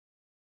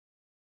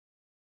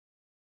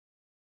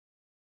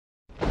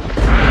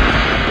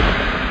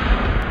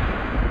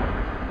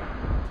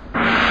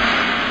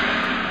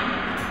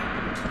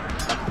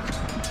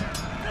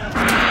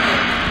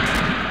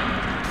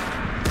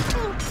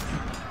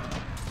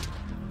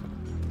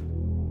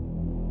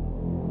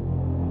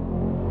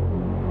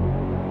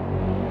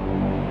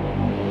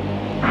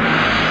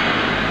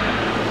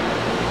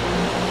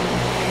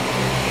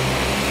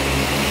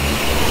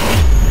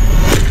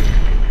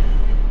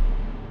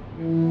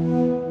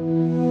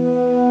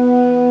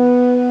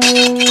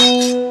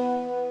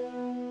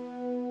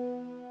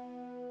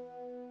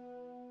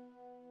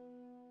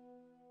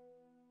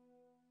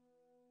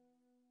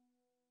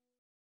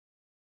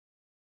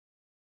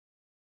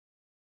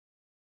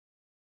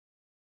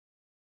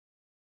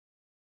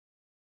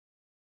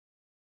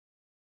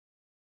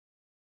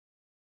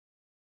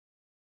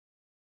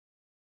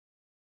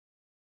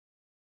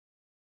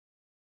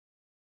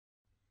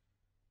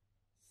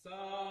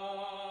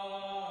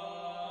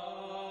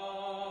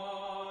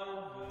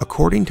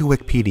According to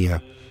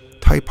Wikipedia,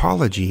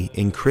 typology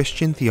in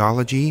Christian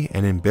theology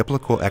and in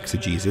biblical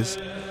exegesis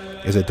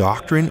is a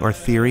doctrine or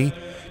theory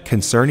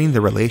concerning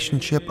the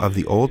relationship of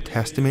the Old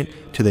Testament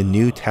to the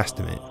New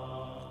Testament.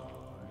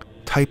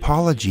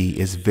 Typology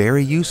is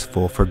very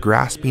useful for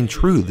grasping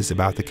truths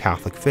about the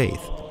Catholic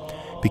faith,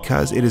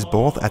 because it is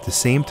both at the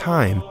same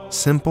time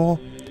simple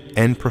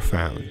and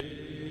profound.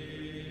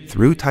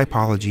 Through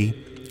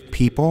typology,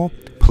 people,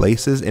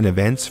 places, and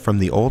events from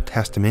the Old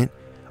Testament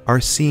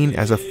are seen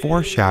as a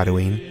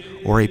foreshadowing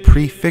or a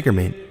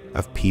prefigurement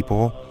of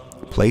people,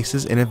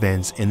 places, and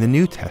events in the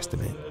New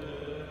Testament.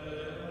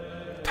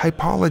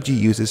 Typology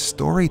uses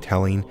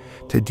storytelling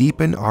to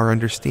deepen our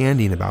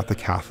understanding about the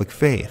Catholic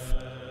faith.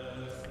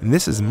 And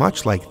this is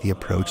much like the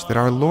approach that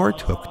our Lord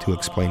took to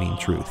explaining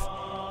truth,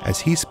 as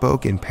he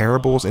spoke in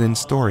parables and in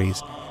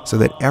stories so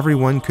that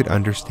everyone could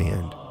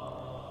understand.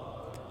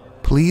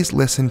 Please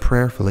listen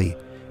prayerfully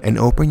and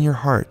open your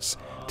hearts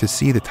to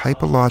see the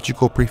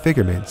typological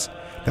prefigurements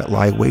that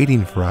lie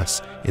waiting for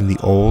us in the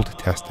Old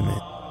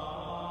Testament.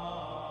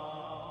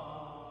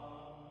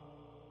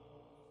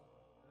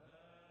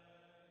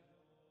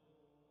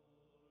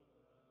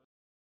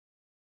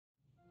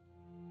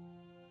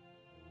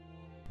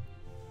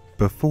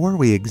 Before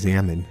we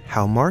examine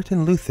how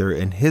Martin Luther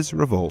and his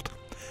revolt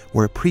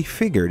were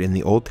prefigured in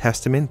the Old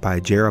Testament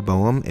by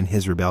Jeroboam and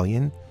his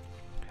rebellion,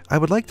 I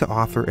would like to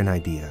offer an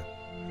idea.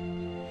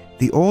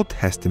 The Old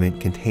Testament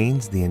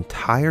contains the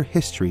entire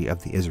history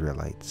of the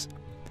Israelites.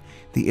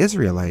 The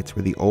Israelites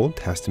were the Old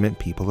Testament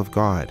people of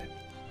God.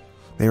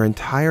 Their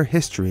entire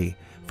history,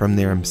 from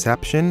their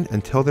inception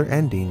until their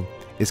ending,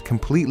 is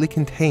completely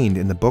contained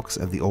in the books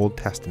of the Old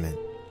Testament.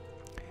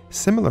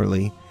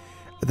 Similarly,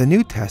 the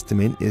New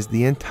Testament is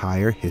the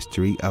entire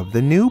history of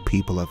the new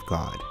people of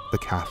God, the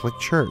Catholic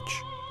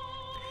Church.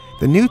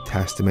 The New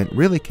Testament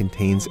really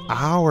contains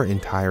our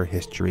entire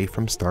history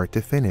from start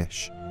to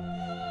finish.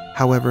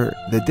 However,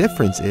 the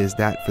difference is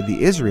that for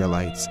the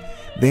Israelites,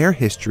 their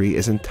history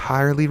is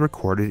entirely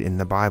recorded in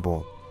the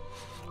Bible.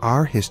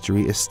 Our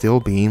history is still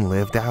being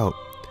lived out.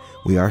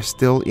 We are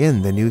still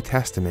in the New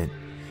Testament,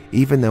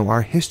 even though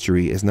our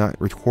history is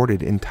not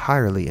recorded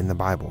entirely in the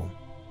Bible.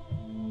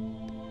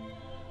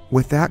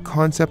 With that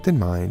concept in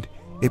mind,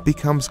 it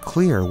becomes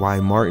clear why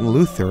Martin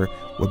Luther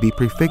would be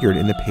prefigured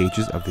in the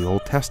pages of the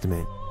Old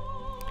Testament.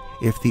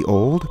 If the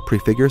Old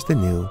prefigures the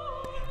New,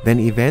 then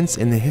events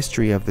in the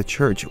history of the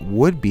Church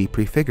would be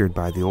prefigured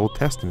by the Old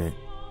Testament.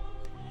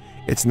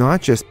 It's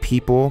not just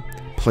people,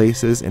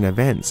 places, and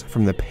events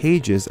from the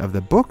pages of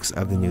the books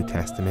of the New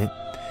Testament,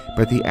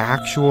 but the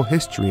actual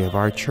history of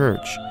our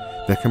Church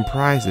that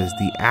comprises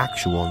the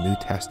actual New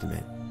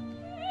Testament.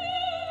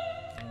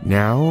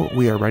 Now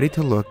we are ready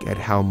to look at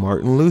how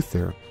Martin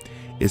Luther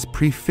is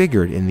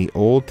prefigured in the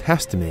Old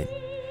Testament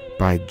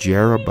by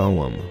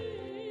Jeroboam.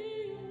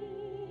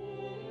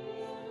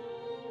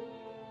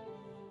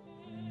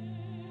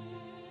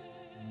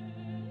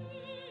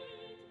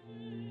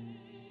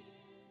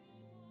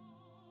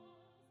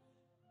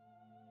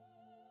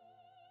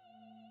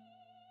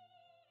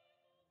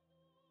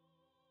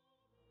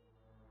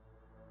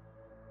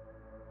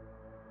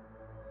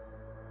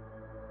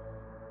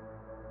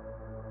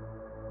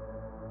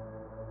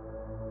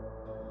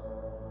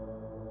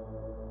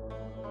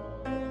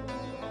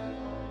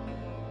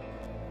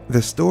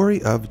 The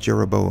story of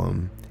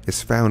Jeroboam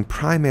is found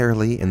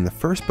primarily in the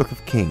first book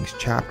of Kings,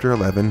 chapter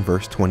 11,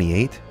 verse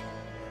 28,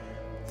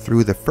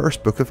 through the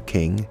first book of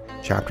Kings,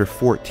 chapter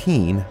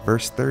 14,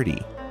 verse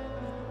 30,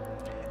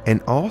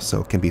 and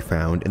also can be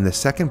found in the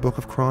second book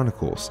of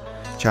Chronicles,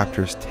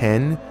 chapters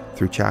 10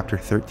 through chapter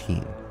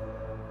 13.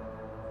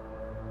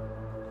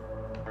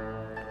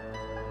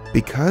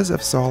 Because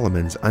of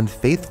Solomon's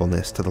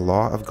unfaithfulness to the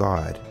law of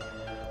God,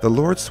 the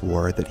Lord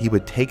swore that he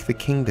would take the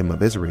kingdom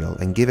of Israel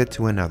and give it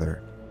to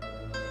another.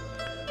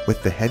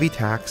 With the heavy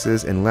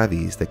taxes and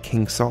levies that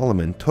King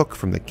Solomon took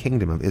from the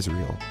kingdom of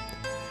Israel,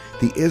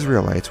 the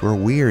Israelites were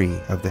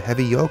weary of the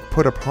heavy yoke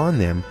put upon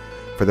them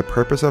for the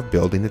purpose of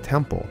building the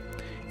temple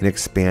and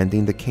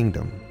expanding the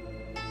kingdom.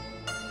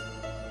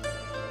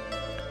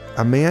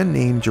 A man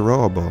named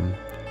Jeroboam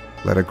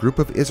led a group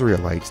of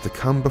Israelites to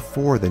come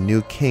before the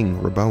new king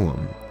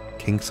Rehoboam,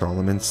 King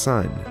Solomon's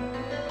son,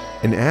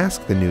 and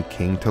ask the new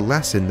king to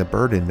lessen the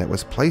burden that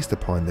was placed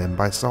upon them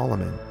by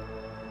Solomon.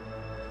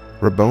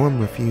 Rehoboam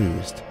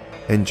refused,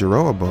 and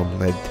Jeroboam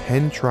led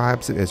 10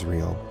 tribes of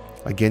Israel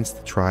against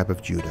the tribe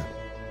of Judah.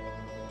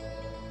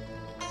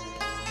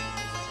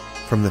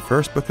 From the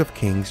first book of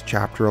Kings,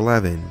 chapter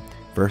 11,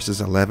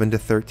 verses 11 to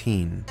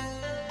 13.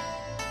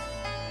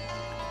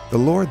 The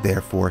Lord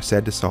therefore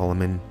said to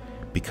Solomon,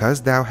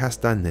 "Because thou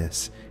hast done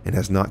this, and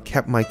hast not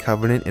kept my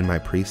covenant and my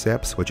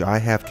precepts which I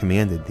have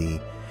commanded thee,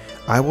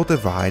 I will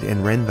divide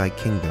and rend thy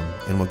kingdom,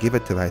 and will give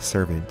it to thy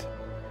servant.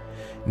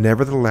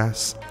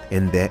 Nevertheless,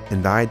 in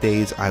thy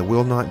days I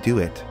will not do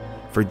it,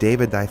 for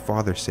David thy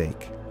father's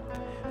sake,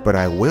 but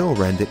I will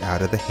rend it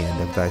out of the hand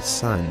of thy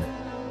son.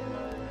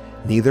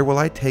 Neither will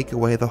I take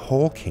away the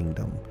whole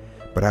kingdom,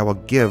 but I will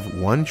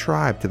give one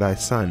tribe to thy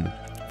son,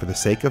 for the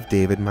sake of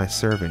David my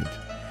servant,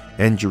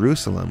 and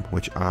Jerusalem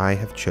which I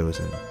have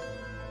chosen.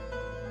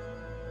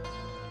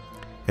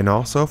 And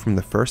also from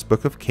the first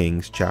book of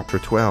Kings, chapter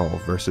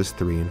 12, verses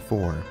 3 and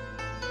 4.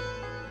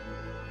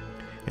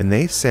 And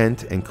they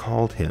sent and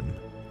called him,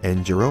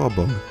 and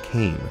Jeroboam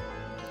came,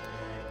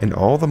 and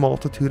all the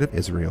multitude of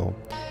Israel,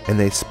 and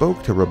they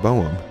spoke to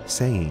Rehoboam,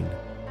 saying,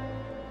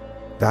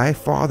 Thy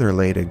father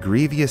laid a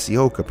grievous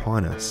yoke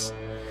upon us.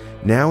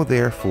 Now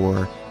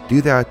therefore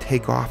do thou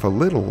take off a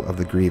little of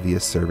the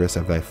grievous service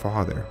of thy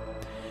father,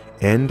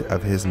 and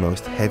of his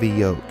most heavy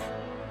yoke,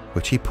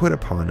 which he put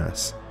upon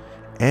us,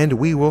 and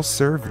we will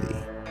serve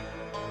thee.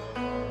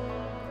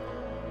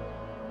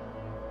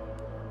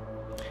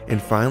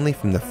 And finally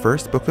from the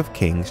first book of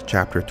Kings,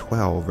 chapter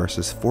 12,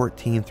 verses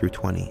 14 through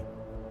 20.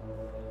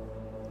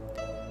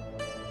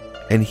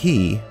 And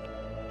he,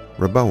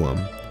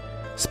 Rehoboam,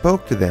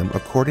 spoke to them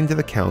according to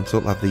the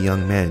counsel of the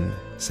young men,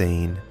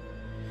 saying,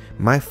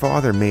 My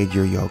father made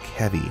your yoke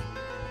heavy,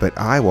 but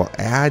I will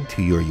add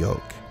to your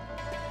yoke.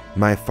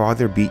 My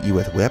father beat you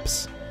with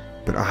whips,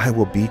 but I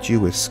will beat you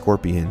with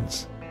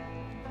scorpions.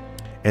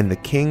 And the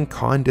king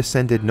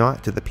condescended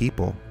not to the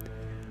people,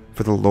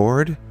 for the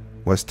Lord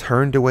was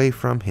turned away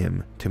from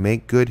him to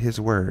make good his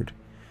word,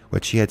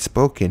 which he had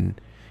spoken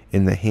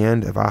in the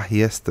hand of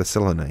Ahias the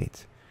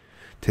Silonite,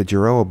 to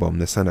Jeroboam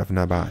the son of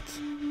Nebat.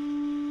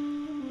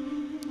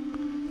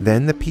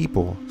 Then the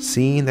people,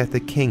 seeing that the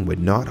king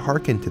would not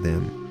hearken to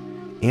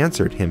them,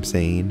 answered him,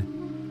 saying,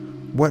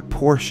 What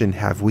portion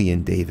have we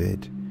in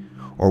David,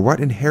 or what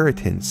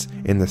inheritance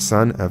in the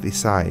son of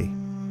Isai?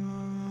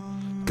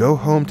 Go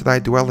home to thy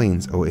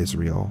dwellings, O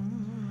Israel.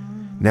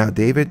 Now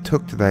David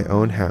took to thy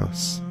own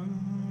house.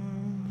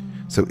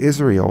 So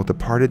Israel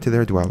departed to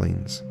their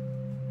dwellings.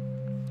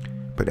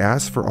 But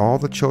as for all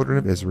the children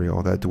of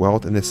Israel that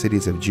dwelt in the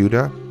cities of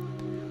Judah,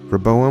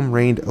 Rehoboam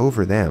reigned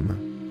over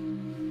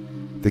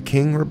them. The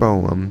king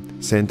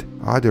Rehoboam sent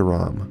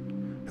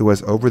Adoram, who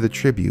was over the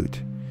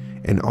tribute,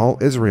 and all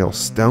Israel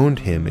stoned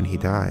him, and he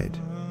died.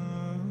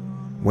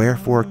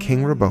 Wherefore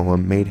King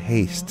Rehoboam made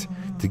haste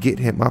to get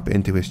him up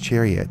into his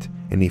chariot,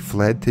 and he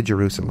fled to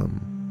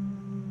Jerusalem.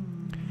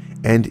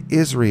 And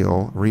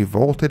Israel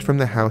revolted from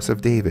the house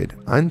of David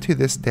unto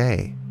this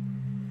day.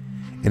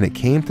 And it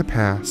came to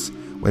pass,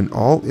 when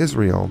all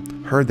Israel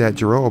heard that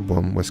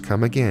Jeroboam was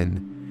come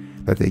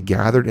again, that they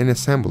gathered an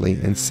assembly,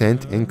 and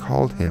sent and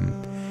called him,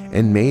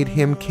 and made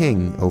him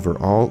king over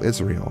all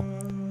Israel.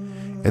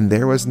 And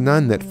there was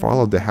none that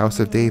followed the house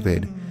of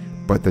David,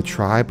 but the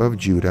tribe of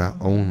Judah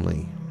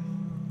only.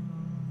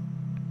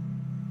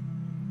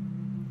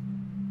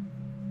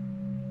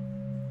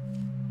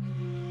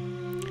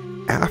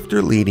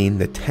 After leading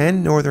the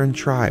 10 northern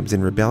tribes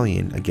in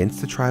rebellion against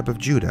the tribe of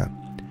Judah,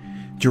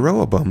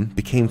 Jeroboam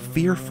became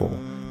fearful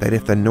that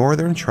if the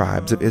northern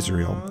tribes of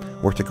Israel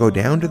were to go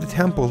down to the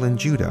temple in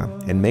Judah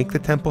and make the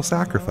temple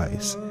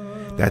sacrifice,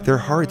 that their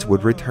hearts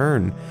would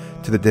return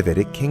to the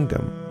Davidic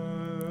kingdom.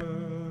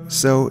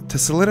 So, to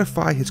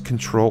solidify his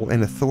control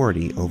and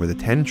authority over the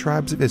 10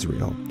 tribes of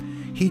Israel,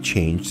 he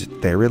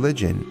changed their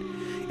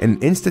religion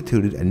and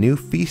instituted a new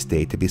feast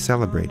day to be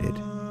celebrated.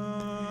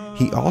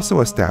 He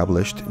also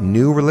established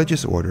new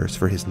religious orders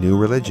for his new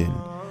religion,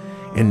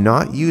 and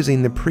not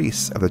using the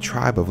priests of the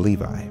tribe of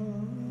Levi.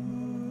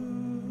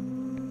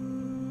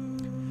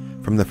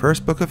 From the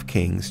first book of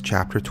Kings,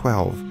 chapter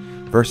 12,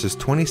 verses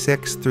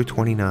 26 through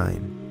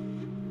 29.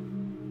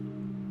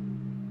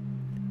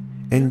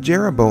 And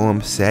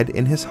Jeroboam said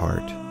in his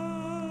heart,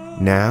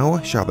 Now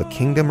shall the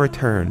kingdom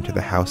return to the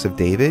house of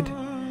David?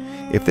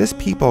 If this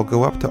people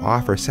go up to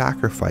offer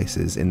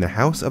sacrifices in the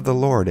house of the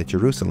Lord at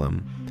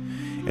Jerusalem,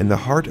 and the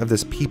heart of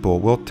this people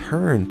will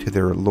turn to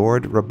their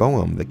lord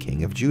Rehoboam the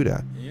king of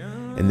Judah,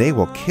 and they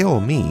will kill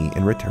me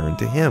and return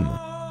to him.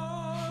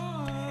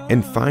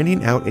 And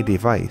finding out a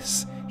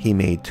device, he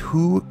made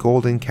 2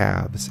 golden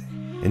calves,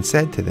 and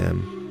said to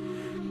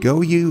them,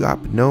 Go you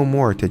up no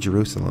more to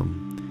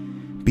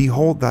Jerusalem.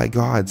 Behold thy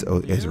gods,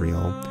 O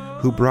Israel,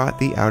 who brought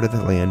thee out of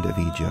the land of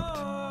Egypt.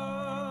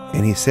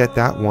 And he set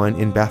that one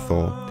in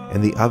Bethel,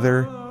 and the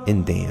other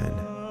in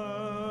Dan.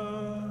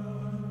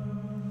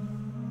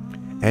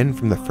 And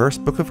from the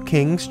first book of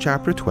Kings,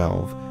 chapter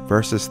 12,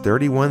 verses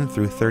 31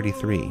 through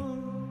 33.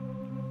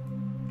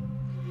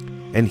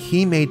 And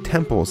he made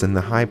temples in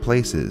the high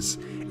places,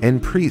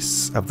 and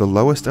priests of the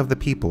lowest of the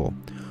people,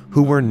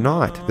 who were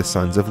not the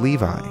sons of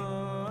Levi.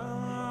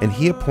 And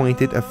he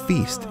appointed a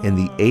feast in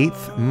the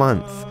 8th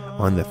month,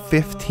 on the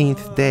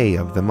 15th day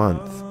of the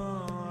month,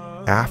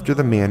 after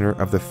the manner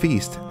of the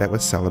feast that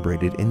was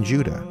celebrated in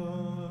Judah.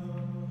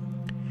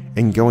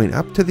 And going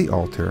up to the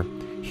altar,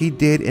 he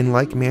did in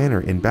like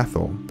manner in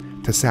Bethel,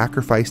 to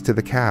sacrifice to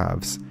the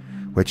calves,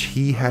 which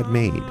he had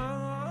made.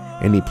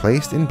 And he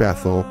placed in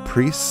Bethel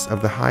priests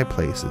of the high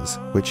places,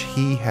 which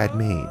he had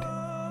made.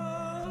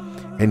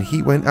 And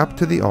he went up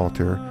to the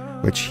altar,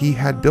 which he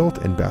had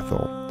built in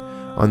Bethel,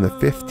 on the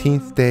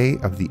 15th day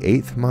of the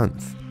 8th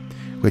month,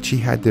 which he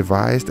had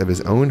devised of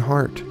his own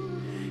heart.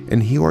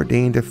 And he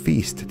ordained a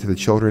feast to the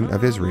children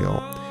of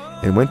Israel,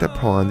 and went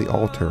upon the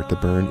altar to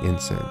burn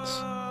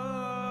incense.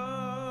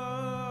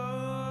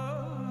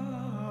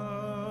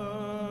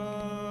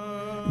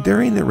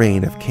 During the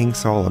reign of King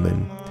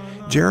Solomon,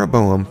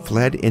 Jeroboam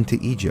fled into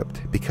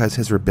Egypt because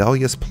his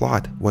rebellious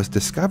plot was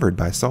discovered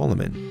by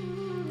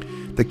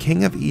Solomon. The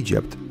king of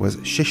Egypt was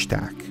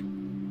Shishak.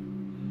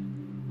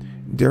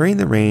 During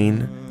the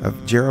reign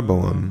of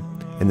Jeroboam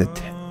in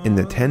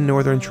the 10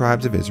 northern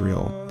tribes of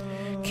Israel,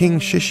 King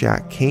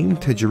Shishak came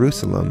to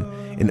Jerusalem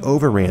and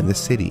overran the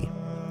city.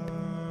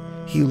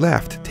 He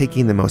left,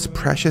 taking the most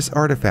precious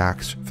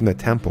artifacts from the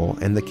temple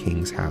and the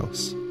king's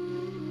house.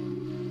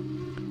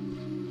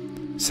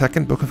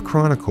 Second Book of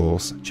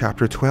Chronicles,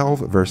 chapter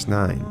 12, verse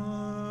 9.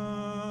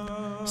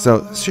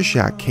 So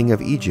Shishak, king of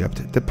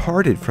Egypt,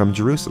 departed from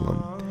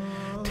Jerusalem,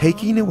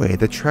 taking away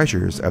the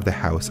treasures of the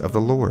house of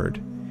the Lord,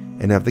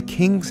 and of the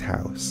king's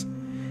house,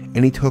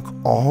 and he took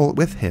all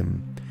with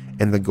him,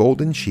 and the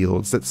golden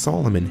shields that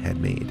Solomon had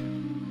made.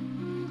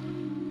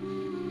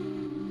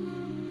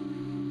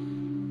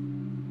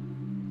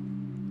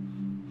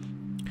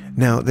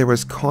 Now there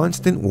was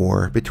constant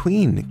war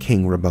between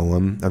King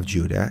Rehoboam of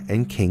Judah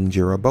and King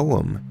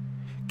Jeroboam,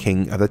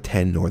 king of the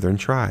 10 northern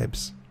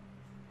tribes.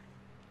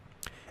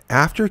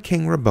 After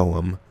King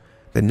Rehoboam,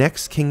 the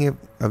next king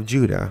of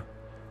Judah,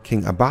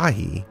 King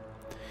Abiah,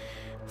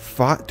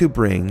 fought to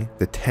bring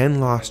the 10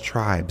 lost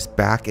tribes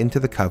back into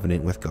the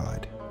covenant with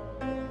God.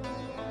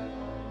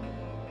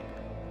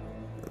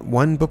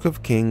 1 Book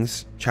of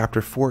Kings,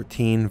 chapter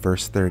 14,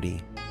 verse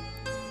 30.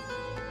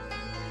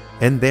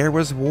 And there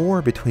was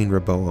war between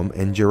Rehoboam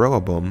and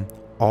Jeroboam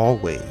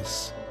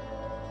always.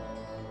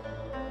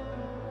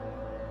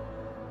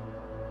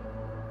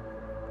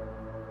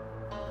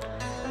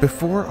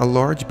 Before a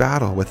large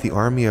battle with the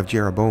army of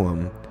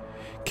Jeroboam,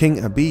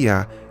 King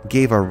Abiah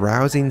gave a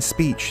rousing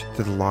speech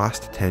to the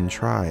lost 10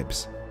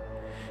 tribes.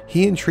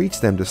 He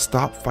entreats them to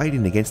stop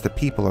fighting against the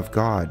people of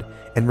God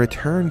and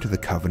return to the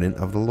covenant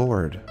of the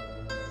Lord.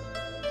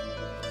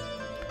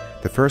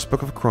 The First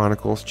Book of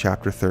Chronicles,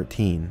 chapter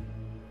 13.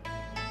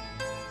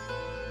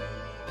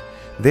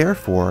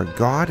 Therefore,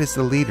 God is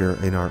the leader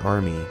in our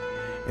army,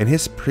 and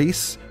his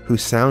priests who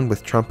sound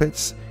with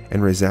trumpets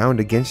and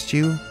resound against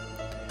you.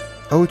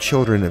 O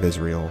children of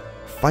Israel,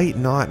 fight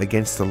not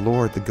against the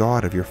Lord, the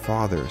God of your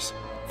fathers,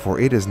 for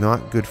it is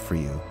not good for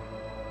you.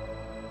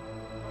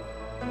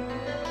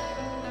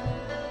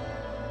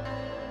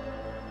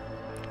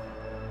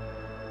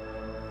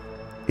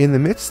 In the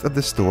midst of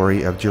the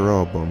story of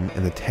Jeroboam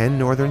and the 10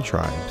 northern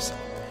tribes,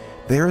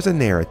 there is a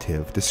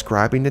narrative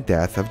describing the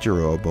death of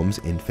Jeroboam's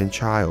infant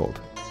child.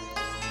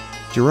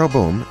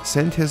 Jeroboam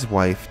sent his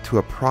wife to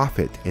a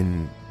prophet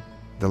in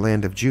the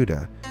land of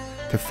Judah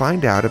to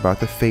find out about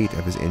the fate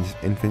of his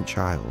infant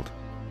child.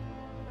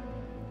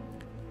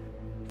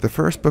 The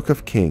First Book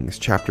of Kings,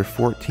 chapter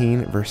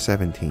 14, verse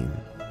 17.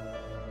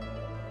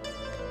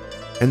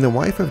 And the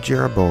wife of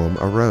Jeroboam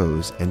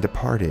arose and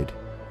departed,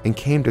 and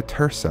came to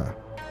Tirzah.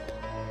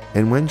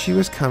 And when she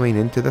was coming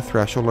into the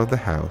threshold of the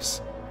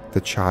house,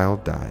 the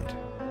child died.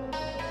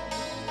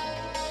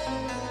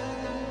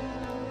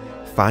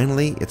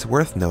 Finally, it's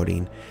worth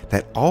noting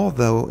that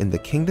although in the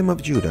kingdom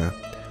of Judah,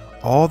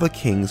 all the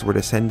kings were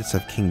descendants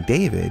of King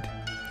David,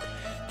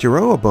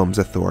 Jeroboam's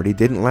authority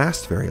didn't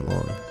last very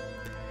long.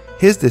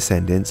 His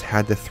descendants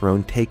had the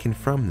throne taken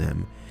from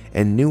them,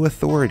 and new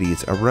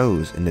authorities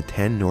arose in the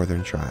 10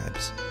 northern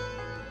tribes.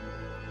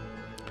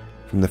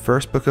 From the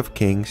First Book of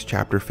Kings,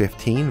 chapter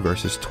 15,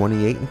 verses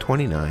 28 and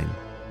 29.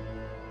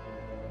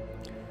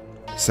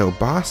 So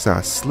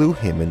Baasha slew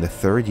him in the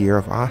 3rd year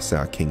of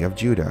Asa, king of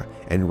Judah,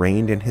 and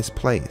reigned in his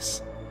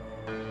place.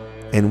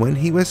 And when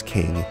he was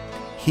king,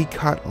 he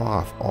cut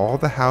off all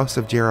the house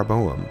of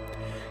Jeroboam.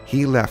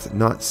 He left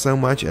not so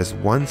much as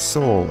one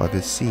soul of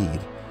his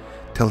seed,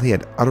 till he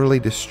had utterly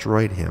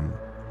destroyed him,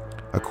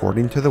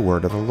 according to the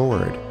word of the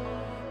Lord,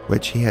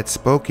 which he had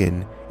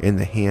spoken in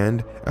the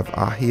hand of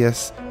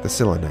Ahias the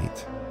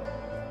Silonite.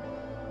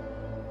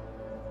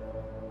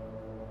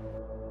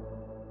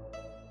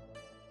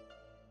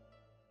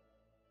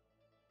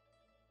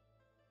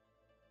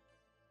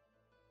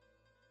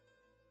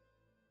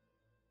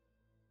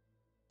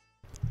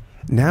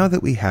 Now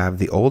that we have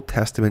the Old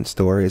Testament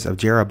stories of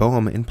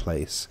Jeroboam in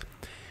place,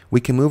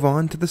 we can move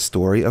on to the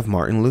story of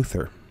Martin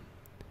Luther.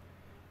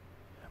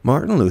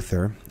 Martin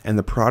Luther and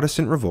the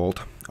Protestant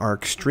Revolt are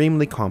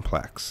extremely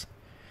complex.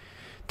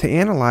 To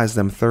analyze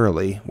them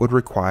thoroughly would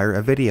require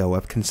a video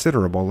of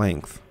considerable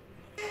length.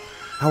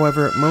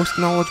 However, most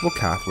knowledgeable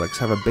Catholics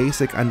have a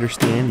basic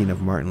understanding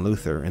of Martin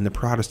Luther and the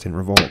Protestant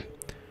Revolt.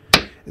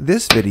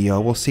 This video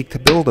will seek to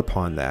build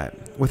upon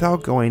that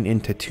without going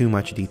into too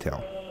much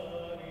detail.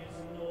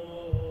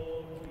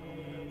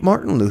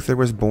 Martin Luther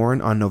was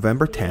born on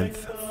November 10,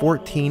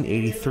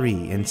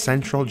 1483 in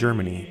central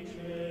Germany.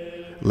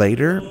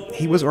 Later,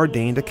 he was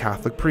ordained a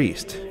Catholic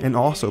priest and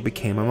also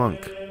became a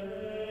monk.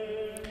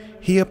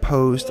 He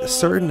opposed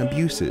certain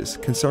abuses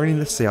concerning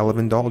the sale of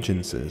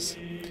indulgences,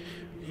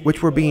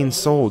 which were being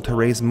sold to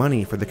raise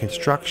money for the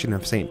construction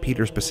of St.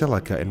 Peter's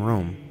Basilica in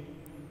Rome.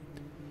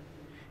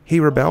 He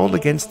rebelled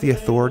against the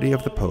authority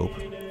of the Pope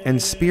and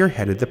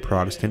spearheaded the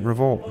Protestant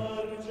revolt.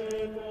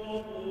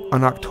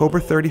 On October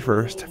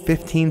 31st,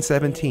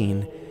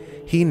 1517,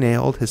 he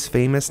nailed his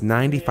famous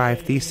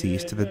 95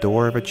 Theses to the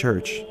door of a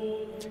church,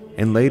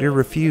 and later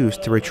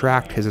refused to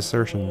retract his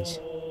assertions.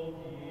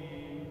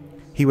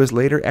 He was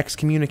later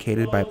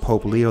excommunicated by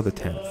Pope Leo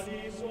X.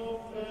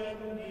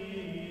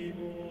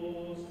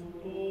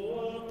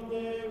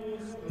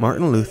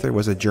 Martin Luther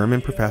was a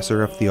German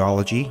professor of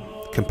theology,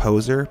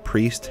 composer,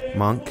 priest,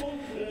 monk,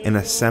 and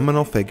a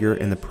seminal figure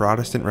in the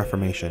Protestant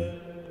Reformation.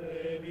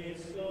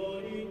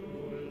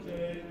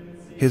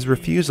 His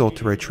refusal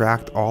to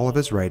retract all of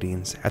his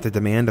writings at the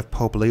demand of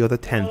Pope Leo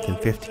X in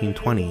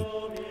 1520,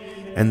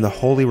 and the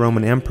Holy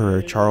Roman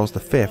Emperor Charles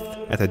V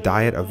at the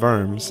Diet of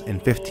Worms in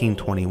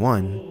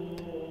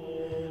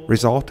 1521,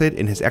 resulted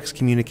in his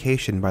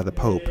excommunication by the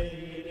Pope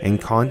and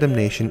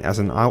condemnation as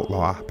an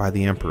outlaw by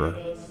the Emperor.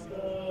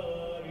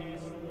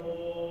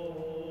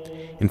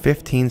 In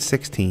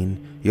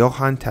 1516,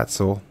 Johann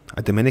Tetzel,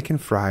 a Dominican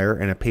friar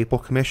and a papal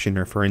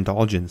commissioner for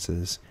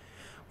indulgences,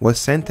 was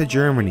sent to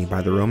Germany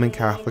by the Roman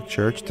Catholic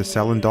Church to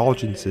sell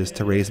indulgences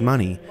to raise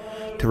money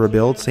to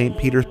rebuild St.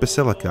 Peter's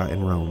Basilica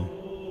in Rome.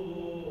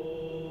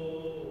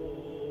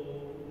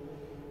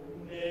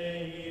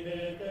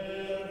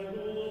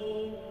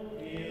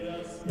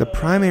 The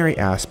primary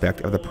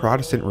aspect of the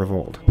Protestant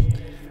revolt,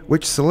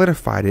 which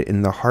solidified it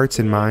in the hearts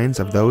and minds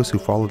of those who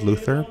followed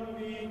Luther,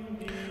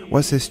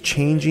 was his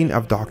changing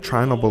of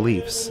doctrinal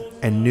beliefs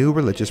and new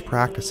religious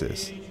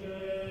practices.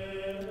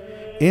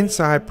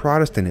 Inside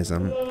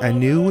Protestantism, a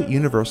new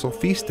universal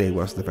feast day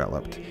was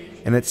developed,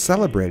 and it's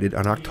celebrated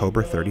on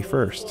October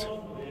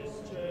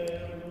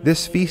 31st.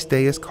 This feast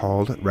day is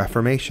called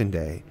Reformation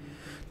Day,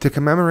 to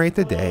commemorate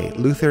the day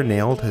Luther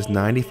nailed his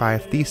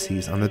 95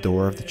 Theses on the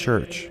door of the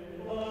church.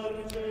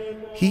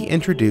 He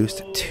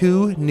introduced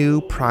two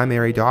new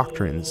primary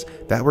doctrines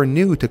that were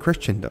new to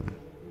Christendom: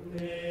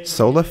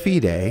 sola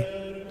fide,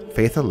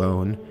 faith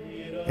alone,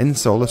 and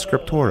sola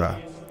scriptura,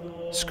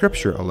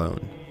 scripture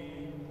alone.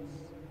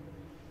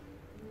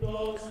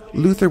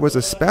 Luther was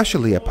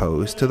especially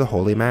opposed to the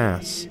Holy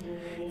Mass,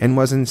 and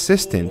was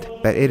insistent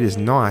that it is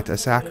not a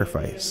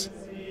sacrifice.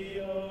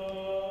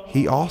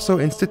 He also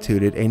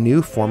instituted a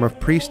new form of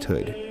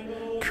priesthood,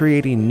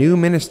 creating new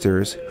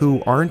ministers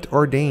who aren't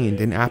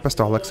ordained in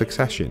apostolic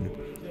succession,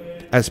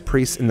 as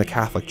priests in the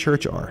Catholic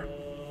Church are.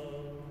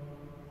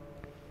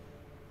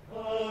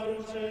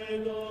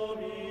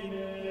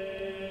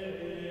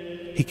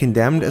 He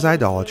condemned as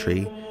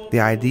idolatry the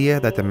idea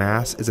that the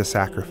Mass is a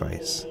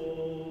sacrifice.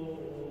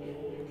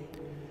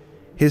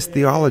 His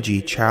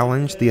theology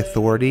challenged the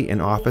authority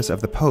and office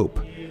of the Pope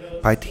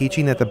by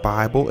teaching that the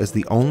Bible is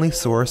the only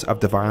source of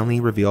divinely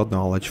revealed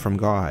knowledge from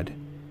God,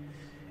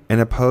 and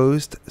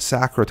opposed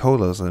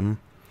sacerdotalism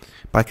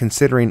by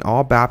considering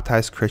all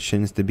baptized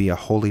Christians to be a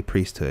holy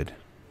priesthood.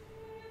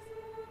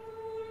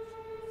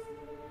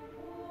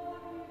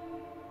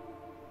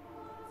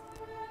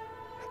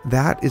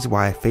 That is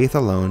why faith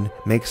alone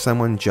makes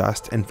someone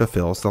just and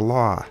fulfills the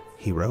law,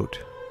 he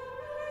wrote.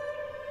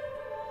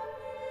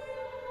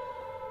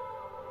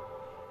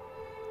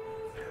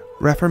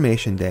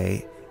 Reformation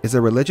Day is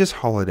a religious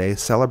holiday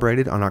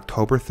celebrated on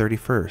October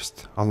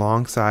 31st,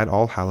 alongside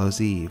All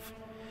Hallows Eve,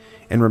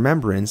 in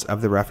remembrance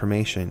of the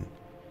Reformation.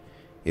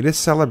 It is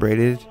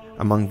celebrated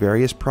among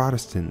various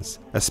Protestants,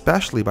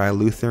 especially by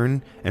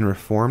Lutheran and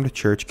Reformed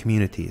church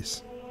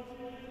communities.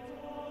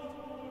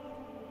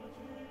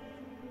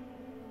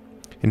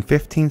 In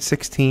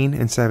 1516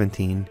 and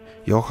 17,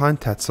 Johann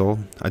Tetzel,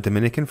 a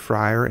Dominican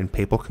friar and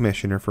papal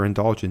commissioner for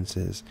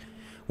indulgences,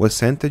 was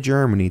sent to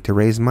Germany to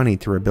raise money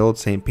to rebuild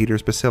St.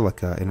 Peter's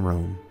Basilica in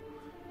Rome.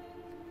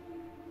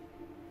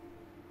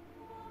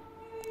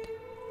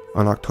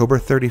 On October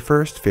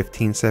 31st,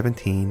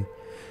 1517,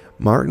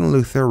 Martin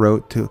Luther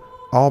wrote to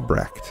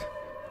Albrecht,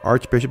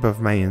 Archbishop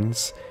of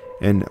Mainz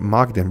and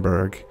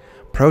Magdeburg,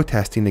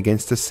 protesting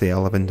against the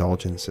sale of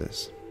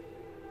indulgences.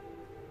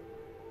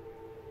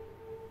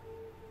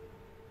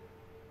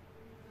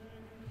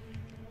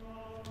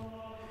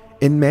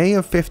 In May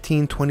of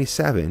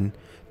 1527,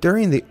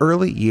 during the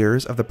early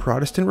years of the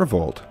Protestant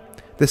revolt,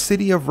 the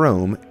city of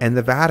Rome and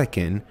the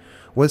Vatican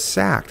was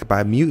sacked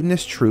by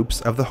mutinous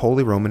troops of the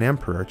Holy Roman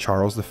Emperor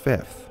Charles V.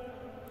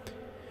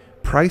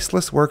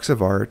 Priceless works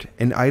of art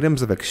and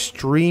items of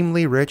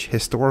extremely rich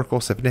historical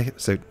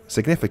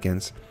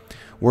significance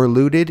were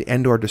looted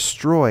and or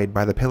destroyed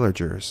by the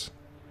pillagers.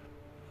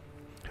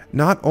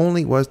 Not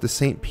only was the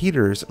St.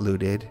 Peter's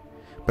looted,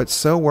 but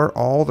so were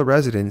all the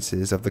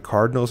residences of the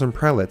cardinals and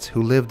prelates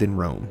who lived in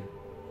Rome.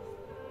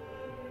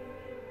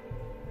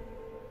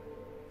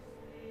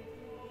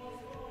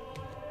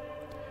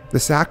 The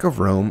sack of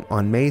Rome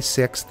on May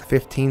 6,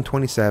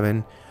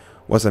 1527,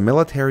 was a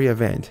military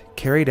event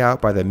carried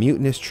out by the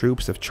mutinous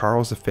troops of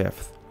Charles V,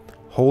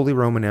 Holy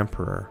Roman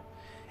Emperor,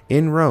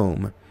 in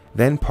Rome,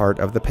 then part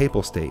of the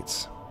Papal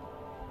States.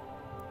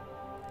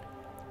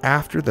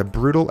 After the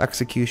brutal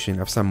execution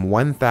of some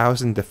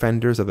 1,000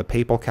 defenders of the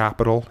papal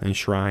capital and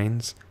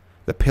shrines,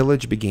 the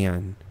pillage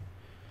began.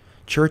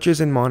 Churches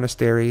and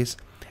monasteries,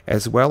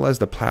 as well as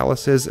the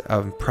palaces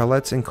of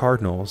prelates and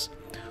cardinals,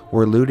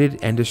 were looted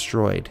and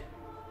destroyed.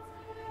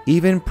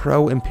 Even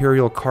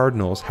pro-imperial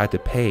cardinals had to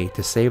pay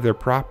to save their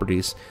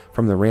properties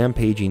from the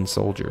rampaging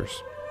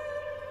soldiers.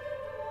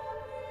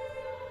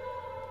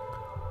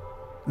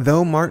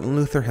 Though Martin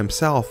Luther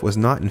himself was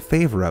not in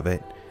favor of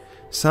it,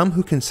 some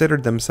who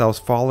considered themselves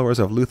followers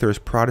of Luther's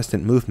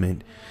Protestant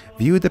movement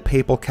viewed the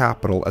papal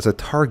capital as a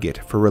target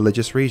for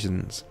religious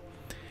reasons,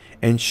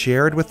 and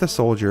shared with the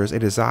soldiers a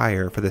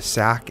desire for the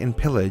sack and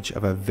pillage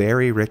of a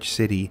very rich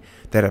city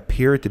that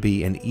appeared to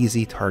be an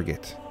easy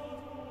target.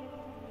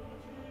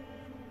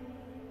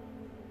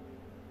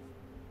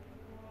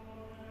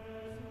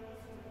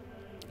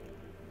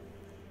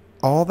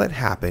 All that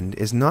happened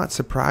is not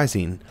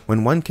surprising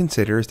when one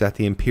considers that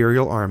the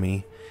imperial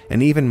army,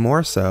 and even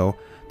more so,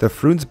 the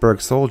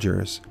Frundsberg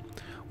soldiers,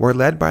 were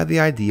led by the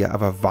idea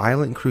of a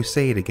violent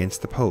crusade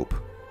against the Pope.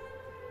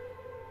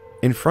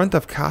 In front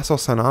of Castle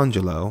San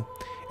Angelo,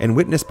 and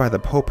witnessed by the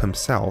Pope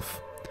himself,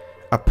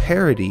 a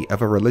parody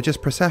of a religious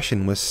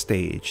procession was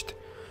staged,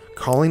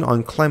 calling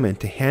on Clement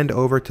to hand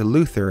over to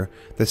Luther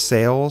the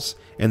sails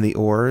and the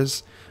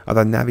oars of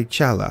the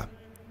Navicella,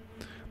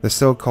 the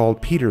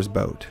so-called Peter's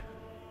boat.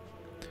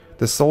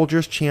 The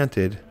soldiers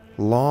chanted,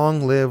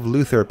 "Long live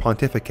Luther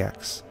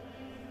Pontifex."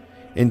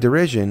 In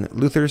derision,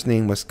 Luther's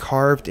name was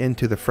carved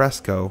into the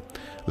fresco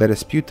La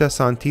Disputa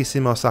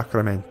Santissimo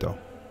Sacramento.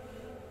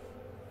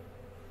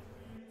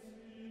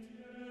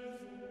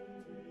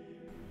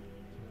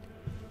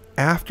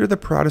 After the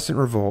Protestant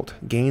revolt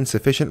gained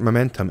sufficient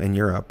momentum in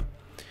Europe,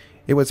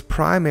 it was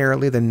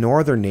primarily the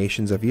northern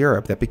nations of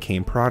Europe that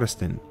became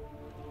Protestant.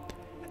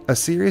 A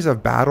series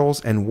of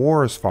battles and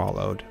wars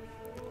followed.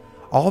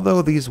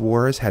 Although these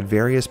wars had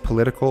various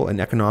political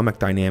and economic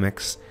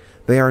dynamics,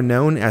 they are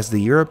known as the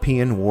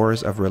European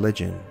Wars of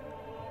Religion.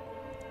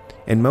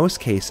 In most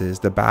cases,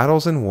 the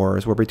battles and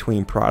wars were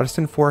between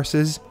Protestant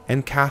forces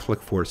and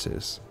Catholic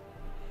forces.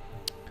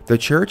 The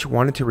Church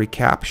wanted to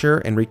recapture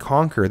and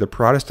reconquer the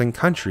Protestant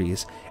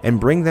countries and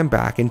bring them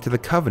back into the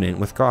covenant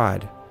with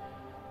God.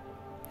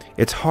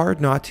 It's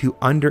hard not to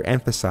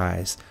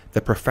underemphasize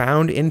the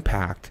profound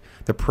impact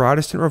the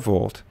Protestant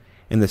revolt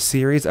and the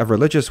series of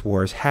religious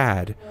wars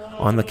had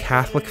on the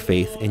Catholic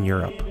faith in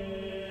Europe.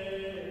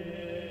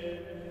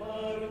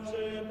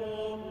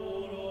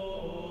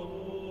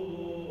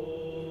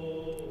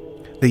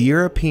 The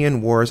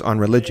European Wars on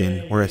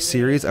Religion were a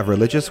series of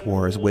religious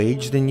wars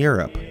waged in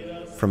Europe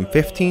from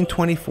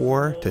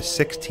 1524 to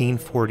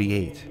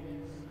 1648,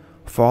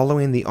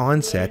 following the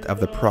onset of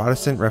the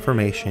Protestant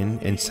Reformation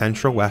in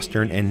Central,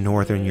 Western, and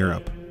Northern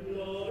Europe.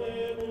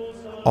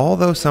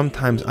 Although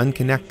sometimes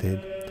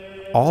unconnected,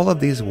 all of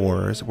these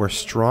wars were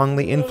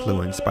strongly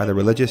influenced by the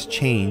religious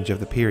change of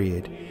the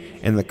period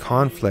and the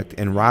conflict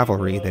and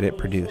rivalry that it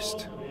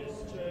produced.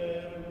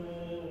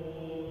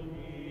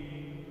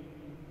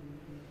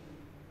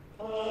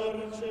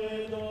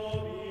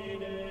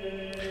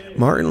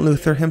 Martin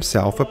Luther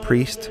himself, a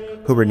priest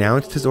who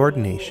renounced his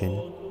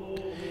ordination,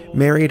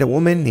 married a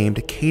woman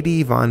named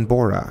Katie von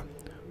Bora,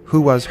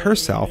 who was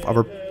herself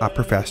a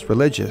professed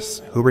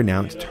religious who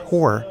renounced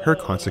her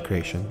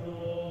consecration.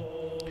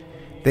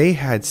 They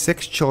had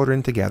 6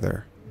 children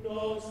together.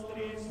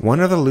 One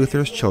of the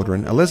Luther's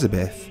children,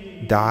 Elizabeth,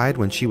 died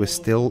when she was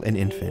still an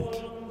infant.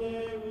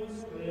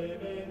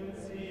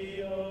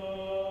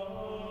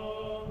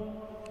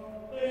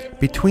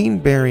 Between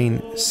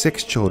bearing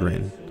 6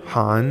 children,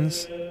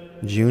 Hans,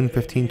 June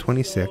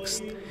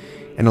 1526,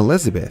 and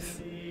Elizabeth,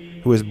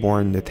 who was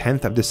born the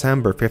 10th of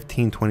December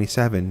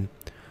 1527,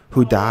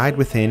 who died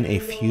within a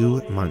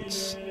few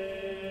months.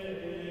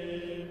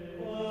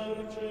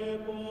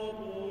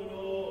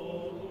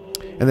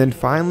 And then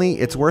finally,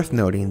 it's worth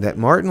noting that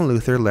Martin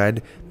Luther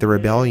led the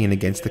rebellion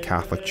against the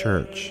Catholic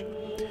Church.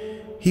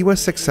 He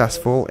was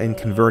successful in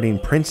converting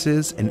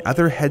princes and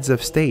other heads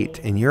of state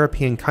in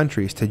European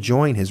countries to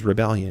join his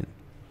rebellion.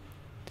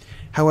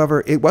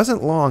 However, it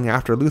wasn't long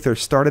after Luther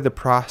started the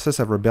process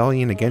of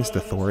rebellion against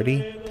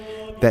authority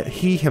that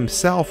he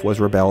himself was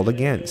rebelled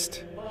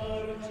against.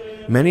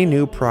 Many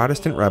new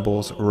Protestant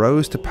rebels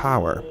rose to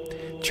power,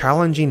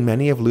 challenging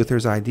many of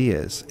Luther's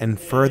ideas and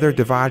further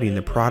dividing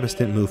the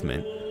Protestant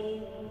movement.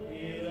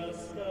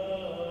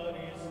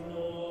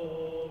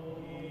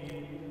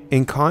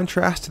 In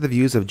contrast to the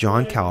views of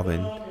John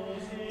Calvin,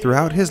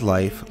 throughout his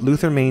life,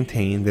 Luther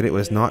maintained that it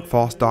was not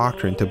false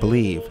doctrine to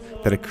believe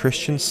that a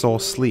Christian soul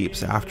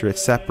sleeps after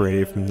it's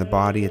separated from the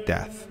body at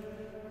death.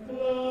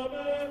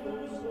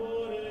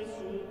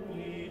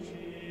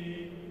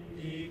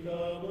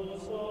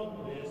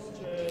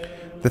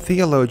 The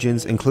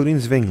theologians, including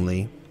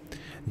Zwingli,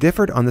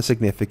 differed on the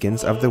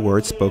significance of the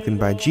words spoken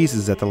by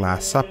Jesus at the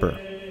Last Supper.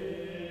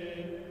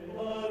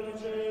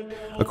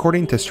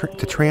 According to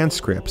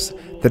transcripts,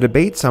 the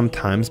debate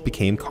sometimes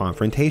became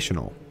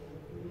confrontational.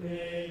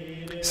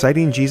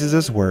 Citing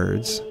Jesus'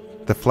 words,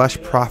 "The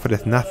flesh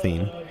profiteth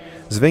nothing,"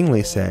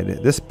 Zwingli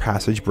said, "This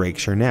passage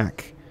breaks your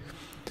neck."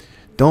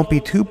 "Don't be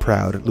too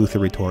proud," Luther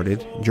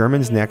retorted.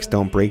 "Germans' necks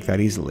don't break that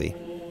easily."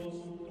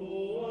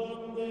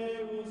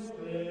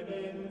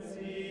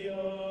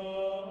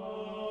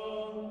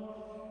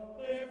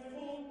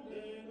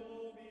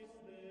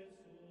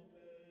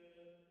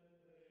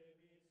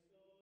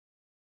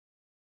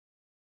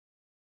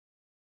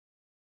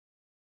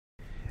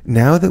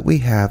 Now that we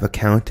have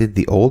accounted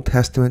the Old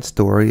Testament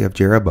story of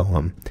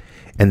Jeroboam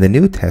and the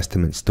New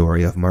Testament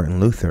story of Martin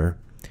Luther,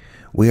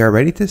 we are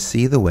ready to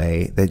see the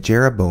way that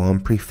Jeroboam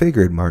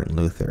prefigured Martin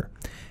Luther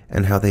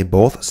and how they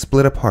both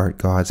split apart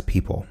God's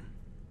people.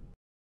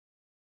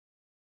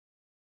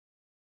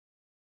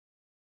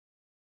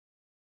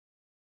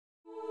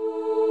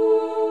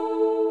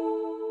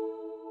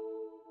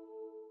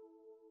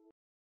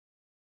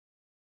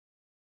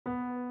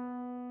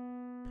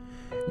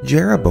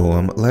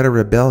 Jeroboam led a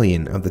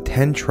rebellion of the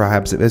 10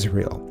 tribes of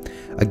Israel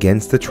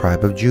against the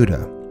tribe of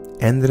Judah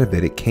and the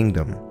Davidic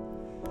kingdom.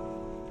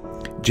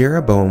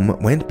 Jeroboam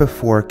went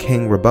before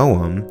King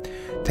Rehoboam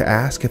to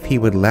ask if he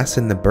would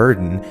lessen the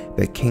burden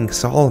that King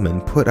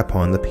Solomon put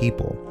upon the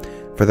people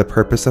for the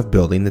purpose of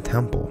building the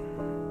temple.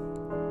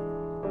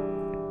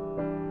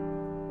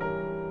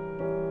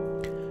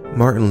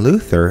 Martin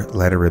Luther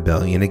led a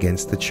rebellion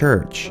against the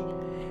church,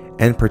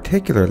 and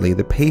particularly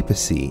the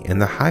papacy and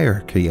the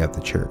hierarchy of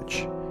the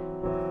church.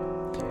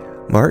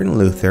 Martin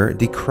Luther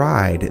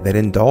decried that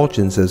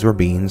indulgences were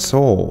being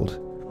sold,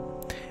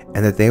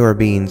 and that they were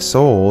being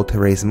sold to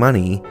raise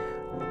money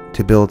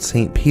to build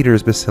St.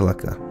 Peter's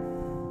Basilica.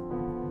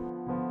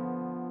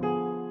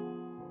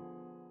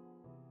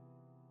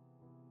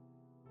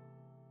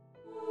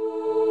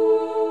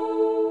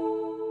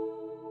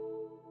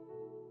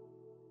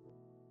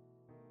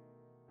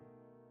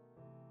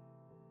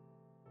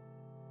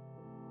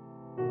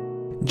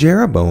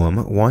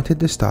 Jeroboam wanted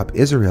to stop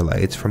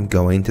Israelites from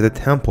going to the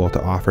temple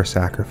to offer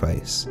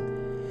sacrifice.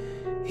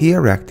 He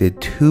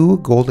erected 2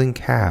 golden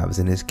calves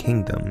in his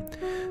kingdom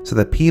so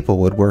that people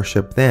would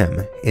worship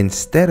them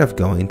instead of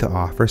going to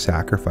offer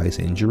sacrifice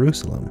in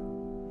Jerusalem.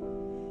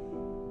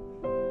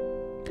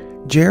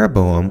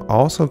 Jeroboam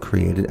also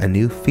created a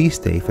new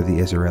feast day for the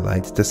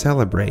Israelites to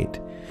celebrate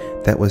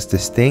that was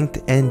distinct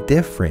and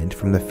different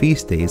from the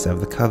feast days of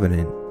the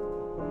covenant.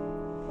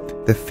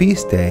 The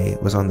feast day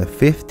was on the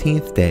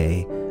 15th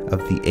day of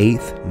the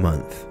 8th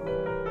month.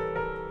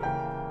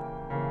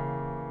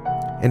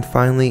 And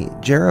finally,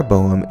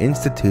 Jeroboam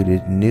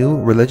instituted new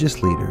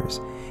religious leaders,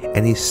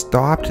 and he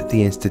stopped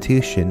the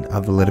institution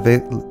of the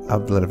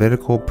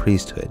Levitical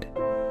priesthood.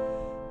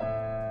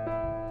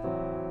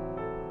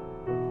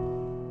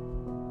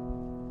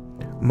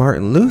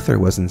 Martin Luther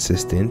was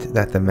insistent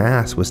that the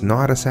Mass was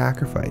not a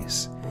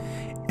sacrifice,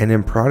 and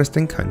in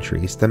Protestant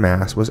countries the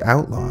Mass was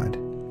outlawed.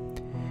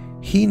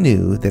 He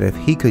knew that if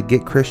he could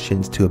get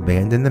Christians to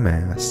abandon the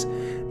Mass,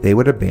 they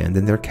would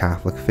abandon their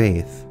Catholic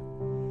faith.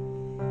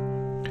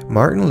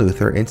 Martin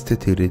Luther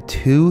instituted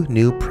 2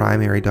 new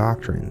primary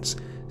doctrines,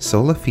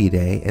 sola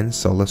fide and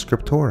sola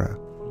scriptura.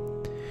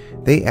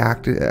 They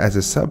acted as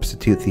a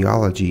substitute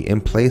theology in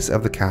place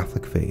of the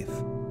Catholic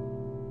faith.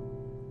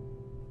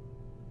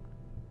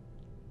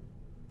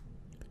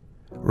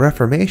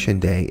 Reformation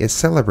Day is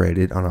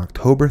celebrated on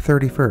October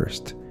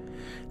 31st,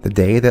 the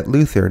day that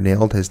Luther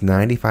nailed his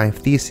 95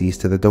 Theses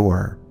to the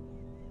door.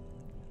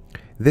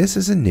 This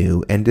is a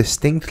new and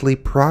distinctly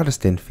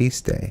Protestant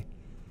feast day.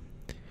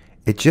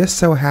 It just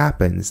so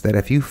happens that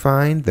if you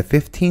find the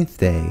 15th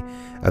day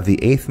of the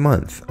 8th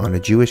month on a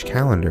Jewish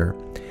calendar,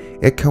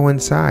 it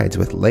coincides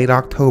with late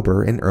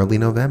October and early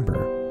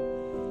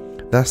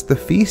November. Thus, the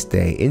feast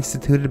day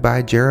instituted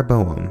by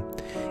Jeroboam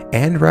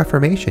and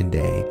Reformation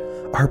Day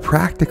are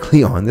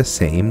practically on the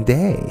same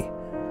day.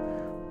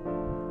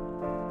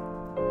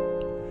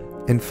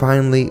 And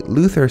finally,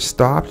 Luther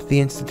stopped the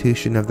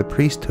institution of the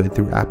priesthood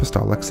through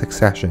apostolic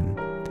succession.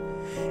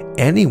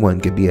 Anyone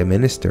could be a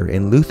minister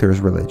in Luther's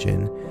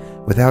religion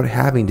without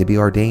having to be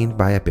ordained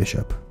by a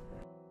bishop.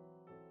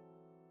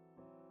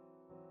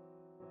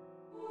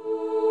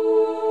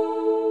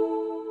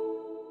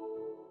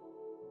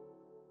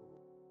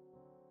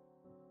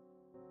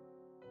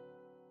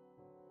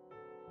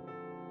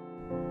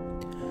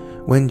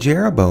 When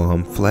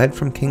Jeroboam fled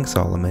from King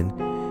Solomon,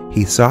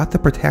 he sought the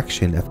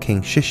protection of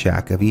King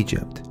Shishak of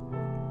Egypt.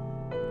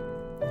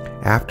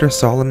 After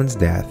Solomon's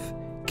death,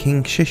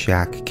 King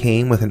Shishak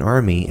came with an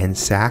army and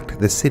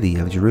sacked the city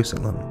of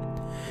Jerusalem.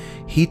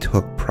 He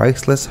took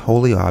priceless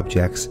holy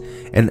objects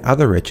and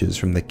other riches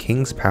from the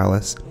king's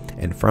palace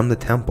and from the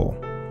temple.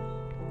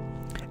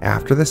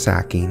 After the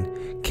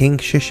sacking, King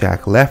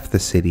Shishak left the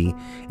city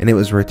and it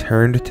was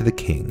returned to the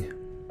king.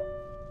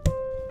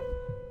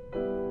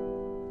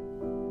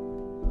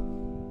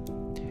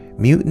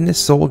 Mutinous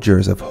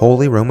soldiers of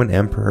Holy Roman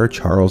Emperor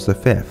Charles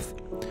V,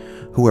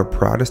 who were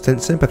Protestant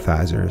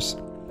sympathizers,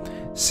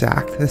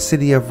 sacked the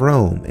city of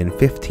Rome in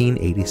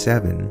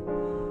 1587.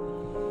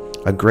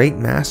 A great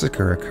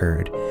massacre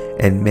occurred,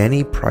 and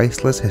many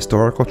priceless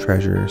historical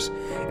treasures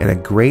and a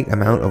great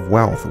amount of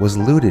wealth was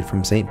looted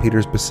from St.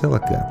 Peter's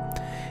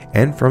Basilica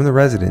and from the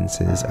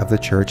residences of the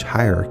church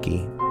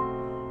hierarchy.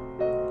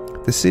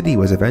 The city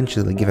was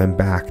eventually given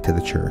back to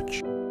the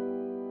church.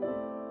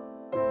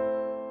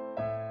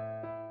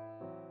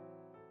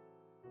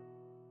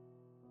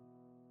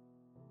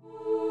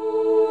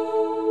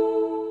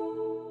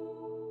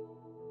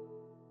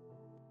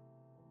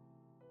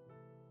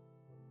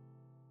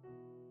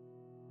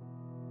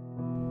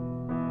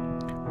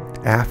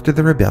 After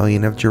the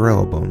rebellion of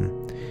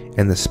Jeroboam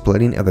and the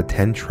splitting of the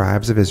 10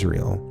 tribes of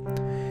Israel,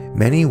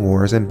 many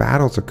wars and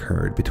battles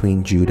occurred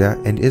between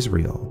Judah and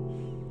Israel.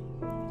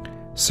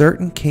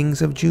 Certain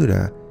kings of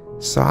Judah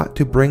sought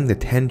to bring the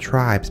 10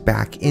 tribes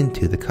back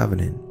into the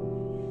covenant.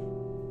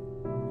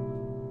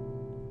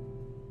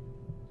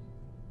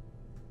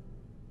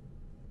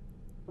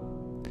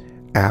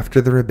 After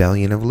the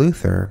rebellion of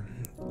Luther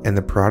and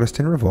the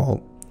Protestant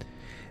revolt,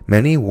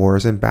 many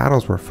wars and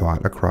battles were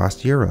fought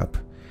across Europe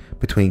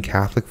between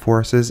Catholic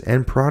forces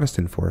and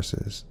Protestant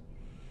forces.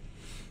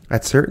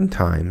 At certain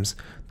times,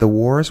 the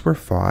wars were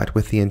fought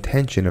with the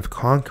intention of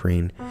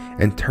conquering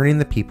and turning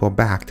the people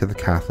back to the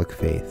Catholic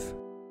faith.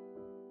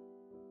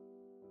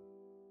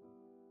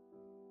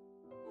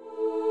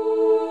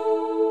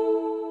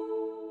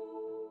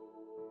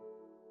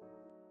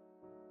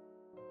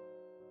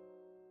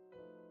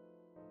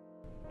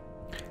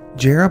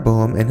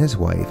 Jeroboam and his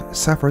wife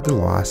suffered the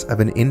loss of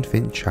an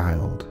infant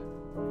child.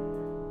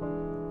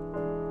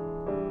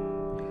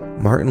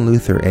 Martin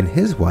Luther and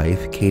his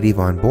wife, Katie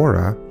von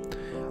Bora,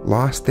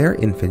 lost their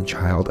infant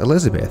child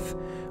Elizabeth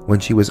when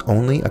she was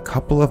only a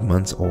couple of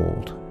months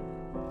old.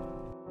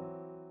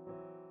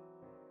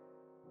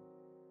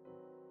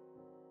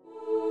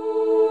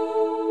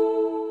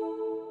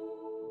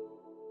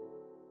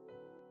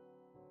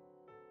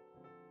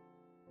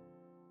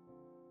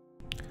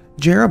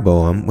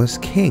 Jeroboam was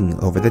king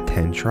over the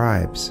 10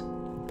 tribes.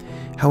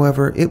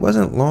 However, it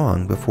wasn't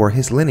long before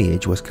his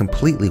lineage was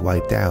completely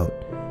wiped out.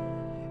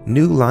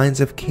 New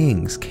lines of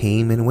kings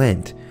came and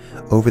went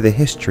over the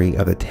history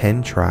of the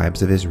 10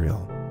 tribes of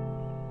Israel.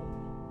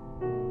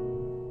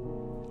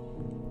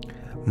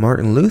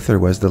 Martin Luther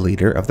was the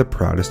leader of the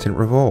Protestant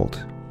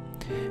revolt.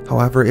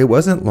 However, it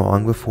wasn't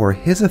long before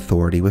his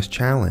authority was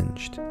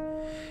challenged.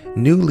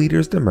 New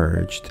leaders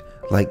emerged,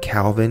 like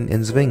Calvin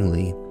and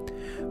Zwingli,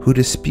 who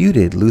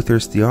disputed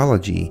Luther's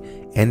theology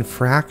and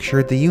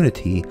fractured the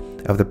unity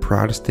of the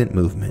Protestant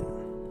movement.